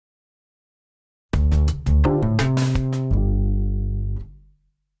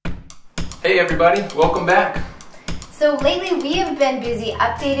everybody, welcome back. So lately we have been busy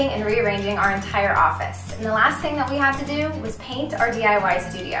updating and rearranging our entire office. And the last thing that we had to do was paint our DIY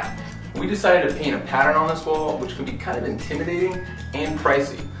studio. We decided to paint a pattern on this wall, which can be kind of intimidating and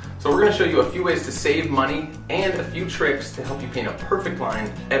pricey. So we're going to show you a few ways to save money and a few tricks to help you paint a perfect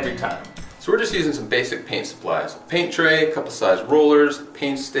line every time. So we're just using some basic paint supplies. A paint tray, a couple size rollers,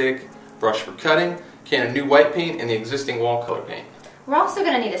 paint stick, brush for cutting, can of new white paint, and the existing wall color paint. We're also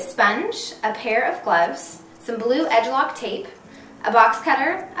going to need a sponge, a pair of gloves, some blue edge lock tape, a box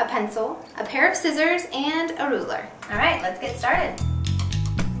cutter, a pencil, a pair of scissors, and a ruler. Alright, let's get started.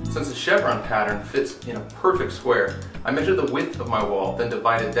 Since the Chevron pattern fits in a perfect square, I measured the width of my wall, then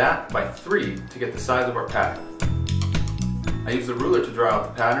divided that by 3 to get the size of our pattern. I used the ruler to draw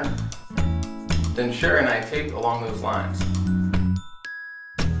out the pattern, then Sharrah and I taped along those lines.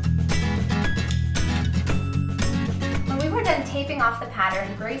 When we were done taping off the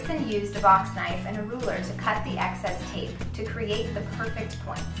pattern, Greyson used a box knife and a ruler to cut the excess tape to create the perfect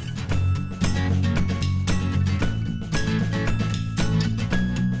points.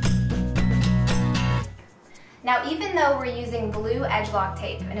 Now, even though we're using blue edge lock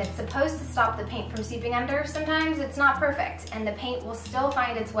tape and it's supposed to stop the paint from seeping under, sometimes it's not perfect and the paint will still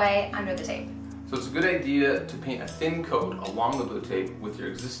find its way under the tape. So it's a good idea to paint a thin coat along the blue tape with your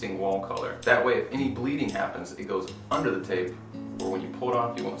existing wall color. That way, if any bleeding happens, it goes under the tape, or when you pull it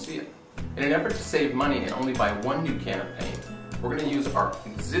off, you won't see it. In an effort to save money and only buy one new can of paint, we're going to use our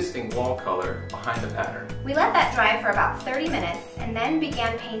existing wall color behind the pattern. We let that dry for about 30 minutes and then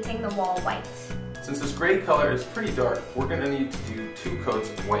began painting the wall white. Since this gray color is pretty dark, we're going to need to do 2 coats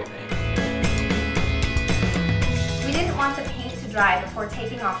of white paint. We didn't want the paint to dry before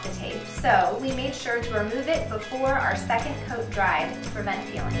taking off the tape, so we made sure to remove it before our second coat dried to prevent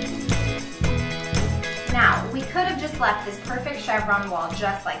peeling. Now, we could have just left this perfect chevron wall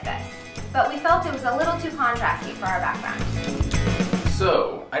just like this, but we felt it was a little too contrasty for our background.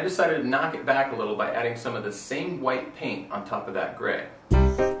 So, I decided to knock it back a little by adding some of the same white paint on top of that gray.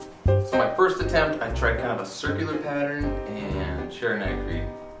 So my first attempt, I tried kind of a circular pattern, and Sharrah and I agreed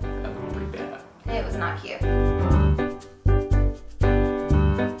that was pretty bad. It was not cute.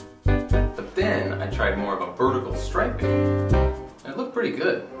 But then I tried more of a vertical striping, and it looked pretty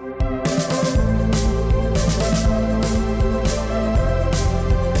good.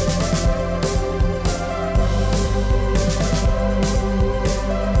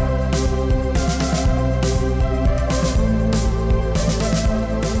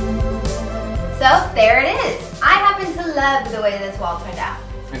 So there it is. I happen to love the way this wall turned out.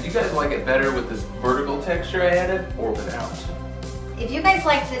 And do you guys like it better with this vertical texture I added or without? If you guys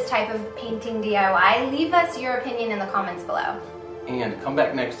like this type of painting DIY, leave us your opinion in the comments below. And come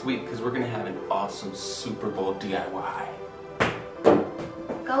back next week because we're going to have an awesome Super Bowl DIY.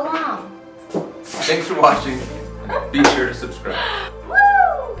 Go long. Thanks for watching. Be sure to subscribe.